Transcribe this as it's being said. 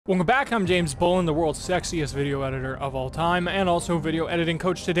Welcome back, I'm James Bolan, the world's sexiest video editor of all time, and also video editing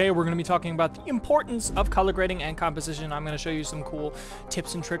coach. Today we're going to be talking about the importance of color grading and composition. I'm going to show you some cool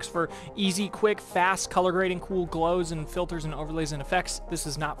tips and tricks for easy, quick, fast color grading, cool glows and filters and overlays and effects. This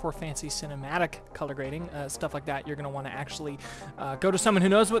is not for fancy cinematic color grading, stuff like that. You're going to want to actually go to someone who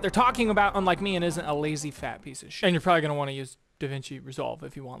knows what they're talking about, unlike me, and isn't a lazy fat piece of shit. And you're probably going to want to use DaVinci Resolve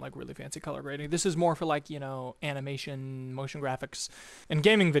if you want like really fancy color grading. This is more for like, you know, animation, motion graphics, and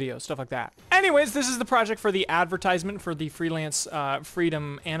gaming videos, stuff like that. Anyways, this is the project for the advertisement for the Freelance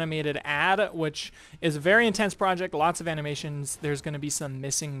Freedom animated ad, which is a very intense project, lots of animations. There's going to be some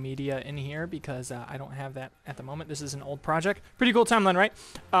missing media in here because I don't have that at the moment. This is an old project. Pretty cool timeline, right?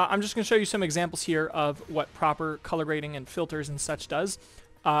 I'm just going to show you some examples here of what proper color grading and filters and such does.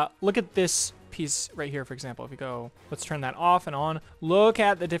 Look at this piece right here, for example. If you go, let's turn that off and on. Look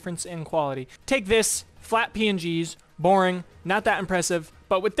at the difference in quality. Take this, flat PNGs, boring, not that impressive,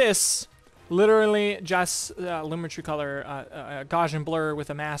 but with this, literally just lumetri color, Gaussian blur with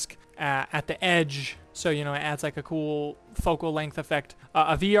a mask at the edge. So, you know, it adds like a cool focal length effect,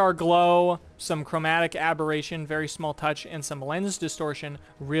 a VR glow, some chromatic aberration, very small touch, and some lens distortion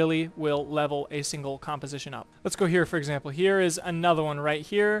really will level a single composition up. Let's go here, for example. Here is another one right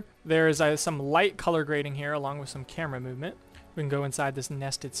here. There is some light color grading here along with some camera movement. We can go inside this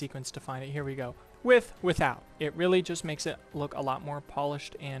nested sequence to find it. Here we go. With, without. It really just makes it look a lot more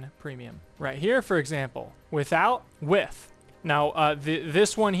polished and premium. Right here, for example, without, with. Now,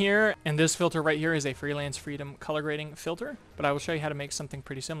 this one here and this filter right here is a Freelance Freedom color grading filter, but I will show you how to make something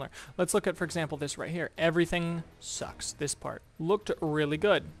pretty similar. Let's look at, for example, this right here. Everything sucks. This part looked really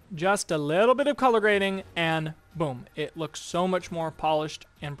good. Just a little bit of color grading and boom, it looks so much more polished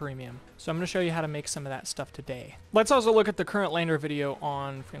and premium. So I'm going to show you how to make some of that stuff today. Let's also look at the current Lander video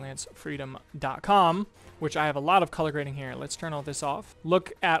on freelancefreedom.com, which I have a lot of color grading here. Let's turn all this off.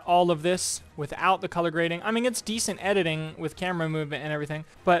 Look at all of this without the color grading. I mean, it's decent editing with camera movement and everything,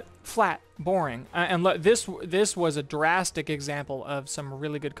 but flat, boring. And look, this was a drastic example of some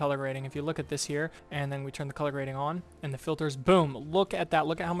really good color grading. If you look at this here, and then we turn the color grading on, and the filters, boom, look at that.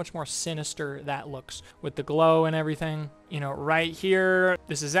 Look at how much more sinister that looks with the glow and everything. You know, right here,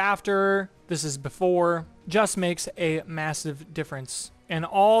 this is after, this is before. Just makes a massive difference. And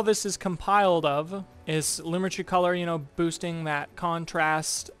all this is compiled of is lumetri color, you know, boosting that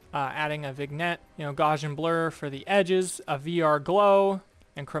contrast, adding a vignette, you know, Gaussian blur for the edges, a VR glow,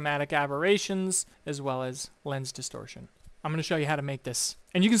 and chromatic aberrations, as well as lens distortion. I'm going to show you how to make this.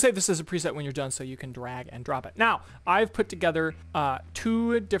 And you can save this as a preset when you're done so you can drag and drop it. Now, I've put together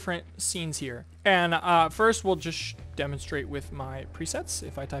two different scenes here. And first, we'll just demonstrate with my presets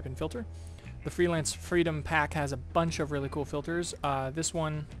if I type in filter. The Freelance Freedom pack has a bunch of really cool filters. This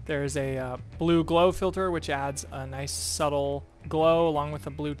one, there's a blue glow filter, which adds a nice subtle glow along with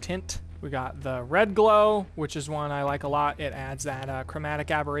a blue tint. We got the red glow, which is one I like a lot. It adds that chromatic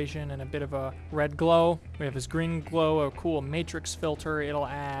aberration and a bit of a red glow. We have this green glow, a cool matrix filter it'll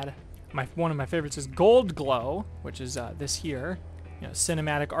add. One of my favorites is gold glow, which is this here. You know,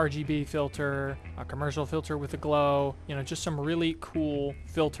 cinematic RGB filter, a commercial filter with a glow, you know, just some really cool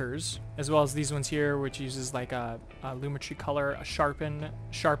filters, as well as these ones here, which uses like a lumetri color, a sharpen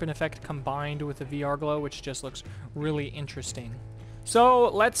effect combined with a VR glow, which just looks really interesting. So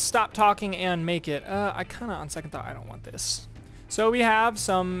let's stop talking and make it. I kind of, on second thought, I don't want this. So we have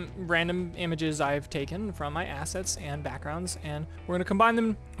some random images I've taken from my assets and backgrounds, and we're gonna combine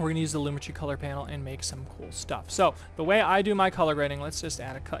them. We're gonna use the lumetri color panel and make some cool stuff. So the way I do my color grading, let's just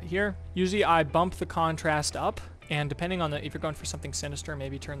add a cut here. Usually I bump the contrast up, and depending on if you're going for something sinister,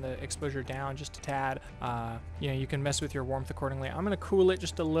 maybe turn the exposure down just a tad. You know, you can mess with your warmth accordingly. I'm gonna cool it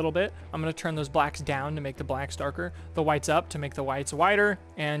just a little bit. I'm gonna turn those blacks down to make the blacks darker, the whites up to make the whites whiter,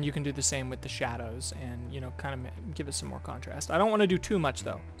 and you can do the same with the shadows and, you know, kind of give it some more contrast. I don't wanna do too much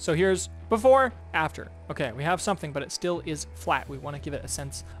though. So here's before, after. Okay, we have something, but it still is flat. We wanna give it a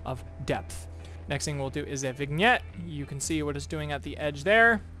sense of depth. Next thing we'll do is a vignette. You can see what it's doing at the edge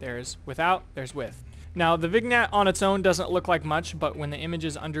there. There's without, there's with. Now, the vignette on its own doesn't look like much, but when the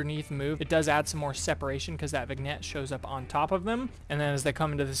images underneath move, it does add some more separation because that vignette shows up on top of them. And then as they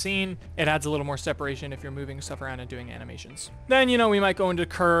come into the scene, it adds a little more separation if you're moving stuff around and doing animations. Then, you know, we might go into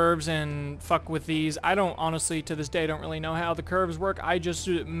curves and fuck with these. I don't, honestly, to this day, don't really know how the curves work. I just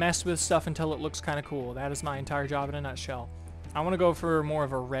mess with stuff until it looks kind of cool. That is my entire job in a nutshell. I want to go for more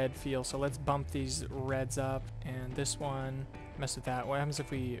of a red feel, so let's bump these reds up, and this one, mess with that. What happens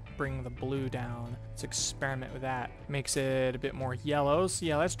if we bring the blue down? Let's experiment with that. Makes it a bit more yellow. So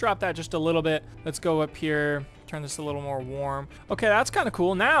yeah, let's drop that just a little bit. Let's go up here, turn this a little more warm. Okay, that's kind of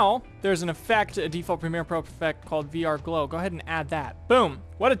cool. Now, there's an effect, a default Premiere Pro effect called VR Glow. Go ahead and add that. Boom.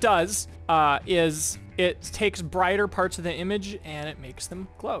 What it does is it takes brighter parts of the image and it makes them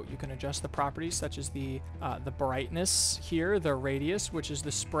glow. You can adjust the properties such as the brightness here, the radius, which is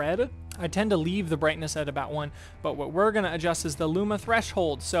the spread. I tend to leave the brightness at about 1, but what we're going to adjust is the luma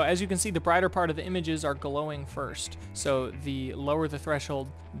threshold. So as you can see, the brighter part of the images are glowing first. So the lower the threshold,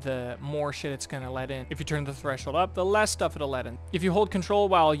 the more shit it's going to let in. If you turn the threshold up, the less stuff it'll let in. If you hold control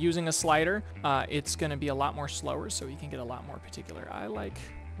while using a slider, it's going to be a lot more slower, so you can get a lot more particular. I like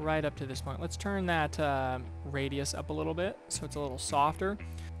right up to this point. Let's turn that radius up a little bit so it's a little softer.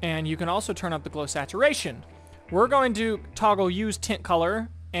 And you can also turn up the glow saturation. We're going to toggle use tint color,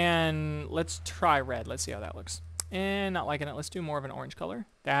 and let's try red. Let's see how that looks. And not liking it. Let's do more of an orange color.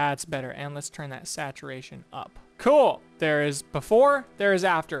 That's better. And let's turn that saturation up. Cool. There is before, there is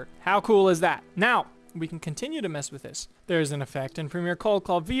after. How cool is that? Now, we can continue to mess with this. There's an effect in Premiere Code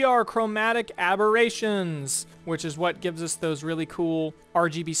called VR Chromatic Aberrations, which is what gives us those really cool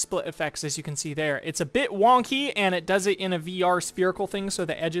RGB split effects, as you can see there. It's a bit wonky, and it does it in a VR spherical thing, so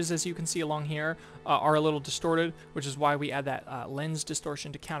the edges, as you can see along here, are a little distorted, which is why we add that lens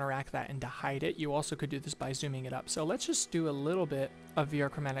distortion to counteract that and to hide it. You also could do this by zooming it up. So let's just do a little bit of VR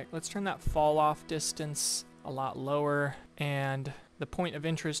Chromatic. Let's turn that fall off distance a lot lower, and the point of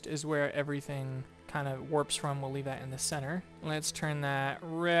interest is where everything kind of warps from. We'll leave that in the center. Let's turn that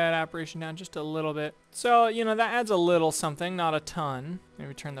red aberration down just a little bit. So, you know, that adds a little something, not a ton.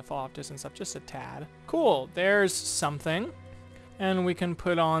 Maybe turn the fall off distance up just a tad. Cool, there's something. And we can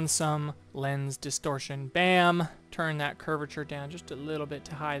put on some lens distortion. Bam! Turn that curvature down just a little bit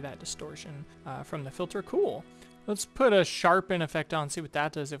to hide that distortion from the filter. Cool. Let's put a sharpen effect on, see what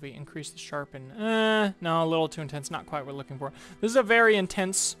that does if we increase the sharpen. No, a little too intense, not quite what we're looking for. This is a very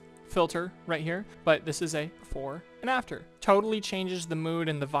intense filter right here, but this is a before and after. Totally changes the mood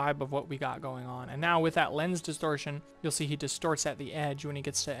and the vibe of what we got going on. And now with that lens distortion, you'll see he distorts at the edge when he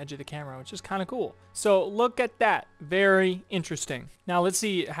gets to the edge of the camera, which is kind of cool. So look at that. Very interesting. Now let's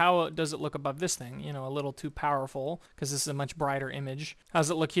see how does it look above this thing. You know, a little too powerful because this is a much brighter image. How's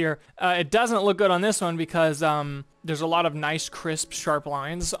it look here? It doesn't look good on this one because there's a lot of nice, crisp, sharp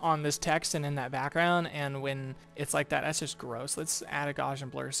lines on this text and in that background. And when it's like that, that's just gross. Let's add a Gaussian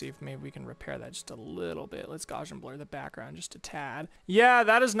blur, see if maybe we can repair that just a little bit. Let's Gaussian blur the background just a tad. Yeah,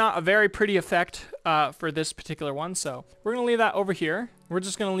 that is not a very pretty effect for this particular one. So we're going to leave that over here. We're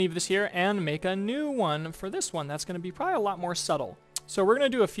just going to leave this here and make a new one for this one. That's going to be probably a lot more subtle. So we're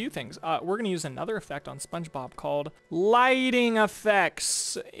going to do a few things. We're going to use another effect on SpongeBob called lighting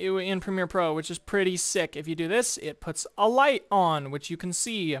effects in Premiere Pro, which is pretty sick. If you do this, it puts a light on, which you can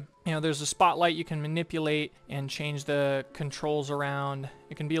see. You know, there's a spotlight you can manipulate and change the controls around.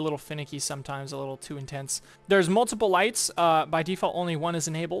 It can be a little finicky sometimes, a little too intense. There's multiple lights. By default, only one is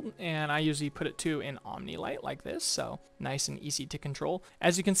enabled, and I usually put it to an Omni light like this, so nice and easy to control.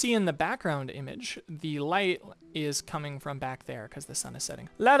 As you can see in the background image, the light is coming from back there because the sun is setting.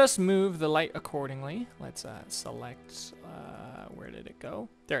 Let us move the light accordingly. Let's select, where did it go?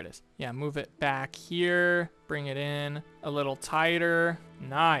 There it is. Yeah, move it back here, bring it in a little tighter.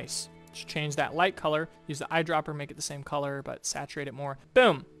 Nice. Just change that light color. Use the eyedropper, make it the same color, but saturate it more.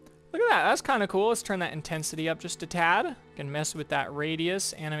 Boom. Look at that. That's kind of cool. Let's turn that intensity up just a tad. You can mess with that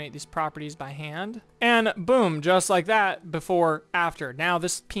radius, animate these properties by hand. And boom, just like that, before, after. Now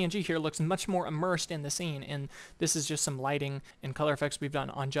this PNG here looks much more immersed in the scene, and this is just some lighting and color effects we've done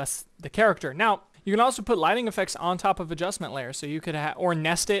on just the character. Now, you can also put lighting effects on top of adjustment layers. So you could or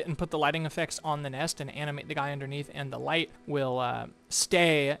nest it and put the lighting effects on the nest and animate the guy underneath, and the light will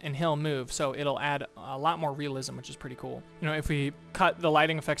stay and he'll move. So it'll add a lot more realism, which is pretty cool. You know, if we cut the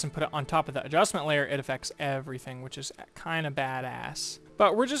lighting effects and put it on top of the adjustment layer, it affects everything, which is kind of badass.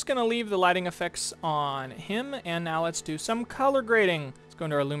 But we're just gonna leave the lighting effects on him, and now let's do some color grading. Let's go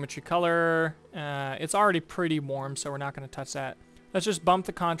into our Lumetri color. It's already pretty warm, so we're not gonna touch that. Let's just bump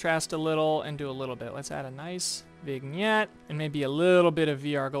the contrast a little and do a little bit. Let's add a nice vignette and maybe a little bit of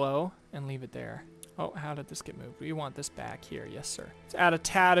VR glow and leave it there. Oh, how did this get moved? We want this back here. Yes, sir. Let's add a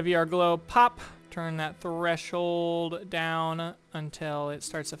tad of VR glow. Pop. Turn that threshold down until it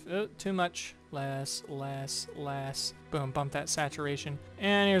starts to, too much. Less, less, less. Boom, bump that saturation.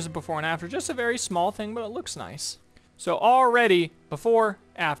 And here's a before and after. Just a very small thing, but it looks nice. So already before,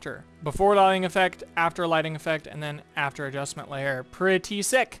 after. Before lighting effect, after lighting effect, and then after adjustment layer. Pretty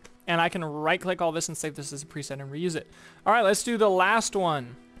sick. And I can right click all this and save this as a preset and reuse it. All right, let's do the last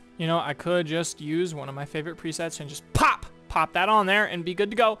one. You know, I could just use one of my favorite presets and just pop pop that on there and be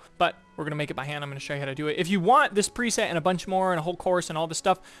good to go. But we're going to make it by hand. I'm going to show you how to do it. If you want this preset and a bunch more and a whole course and all this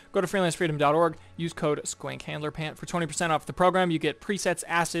stuff, go to freelancefreedom.org. Use code SQUANKHandlerPant for 20% off the program. You get presets,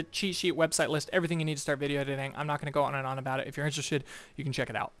 asset, cheat sheet, website list, everything you need to start video editing. I'm not going to go on and on about it. If you're interested, you can check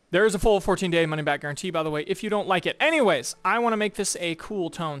it out. There is a full 14-day money-back guarantee, by the way, if you don't like it. Anyways, I want to make this a cool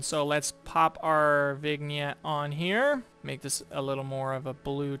tone, so let's pop our vignette on here. Make this a little more of a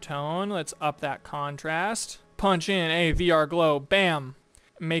blue tone. Let's up that contrast. Punch in a VR glow. Bam.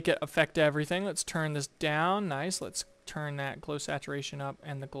 Make it affect everything. Let's turn this down. Nice. Let's turn that glow saturation up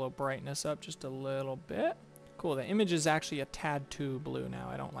and the glow brightness up just a little bit. Cool. The image is actually a tad too blue now.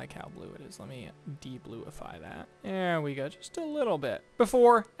 I don't like how blue it is. Let me de-bluify that. There we go. Just a little bit.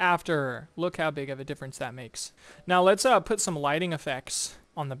 Before, after. Look how big of a difference that makes. Now let's put some lighting effects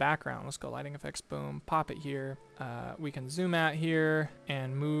on the background. Let's go lighting effects. Boom. Pop it here. We can zoom out here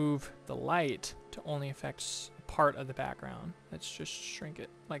and move the light to only affect part of the background. Let's just shrink it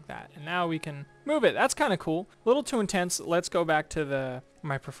like that. And now we can move it. That's kind of cool. A little too intense. Let's go back to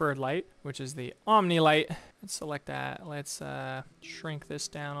my preferred light, which is the Omni light. Let's select that. Let's shrink this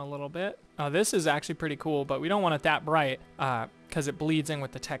down a little bit. This is actually pretty cool, but we don't want it that bright because it bleeds in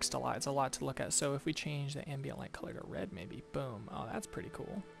with the text a lot. It's a lot to look at. So if we change the ambient light color to red, maybe, boom. Oh, that's pretty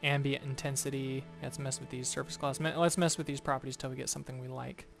cool. Ambient intensity. Let's mess with these surface gloss. Let's mess with these properties till we get something we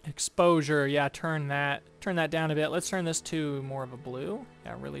like. Exposure. Yeah, turn that down a bit. Let's turn this to more of a blue.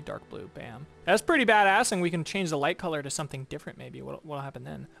 Yeah, really dark blue. Bam. That's pretty badass, and we can change the light color to something different maybe. What'll happen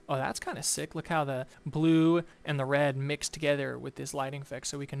then? Oh, that's kind of sick. Look how the blue and the red mix together with this lighting effect.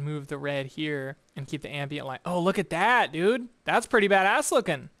 So we can move the red here and keep the ambient light. Oh, look at that, dude. That's pretty badass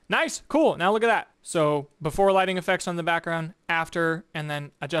looking. Nice. Cool. Now look at that. So before lighting effects on the background, after, and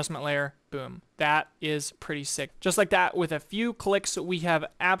then adjustment layer. Boom. That is pretty sick. Just like that, with a few clicks, we have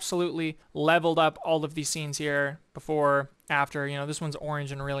absolutely leveled up all of these scenes here. Before, after, you know, this one's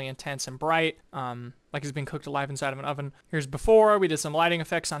orange and really intense and bright, like he's been cooked alive inside of an oven. Here's before. We did some lighting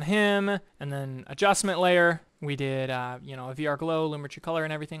effects on him, and then adjustment layer. We did, you know, a VR glow, lumetri color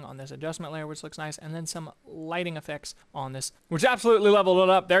and everything on this adjustment layer, which looks nice, and then some lighting effects on this, which absolutely leveled it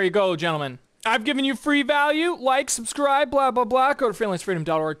up. There you go, gentlemen. I've given you free value. Like, subscribe, blah, blah, blah. Go to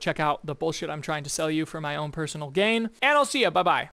freelancefreedom.org. Check out the bullshit I'm trying to sell you for my own personal gain. And I'll see you. Bye-bye.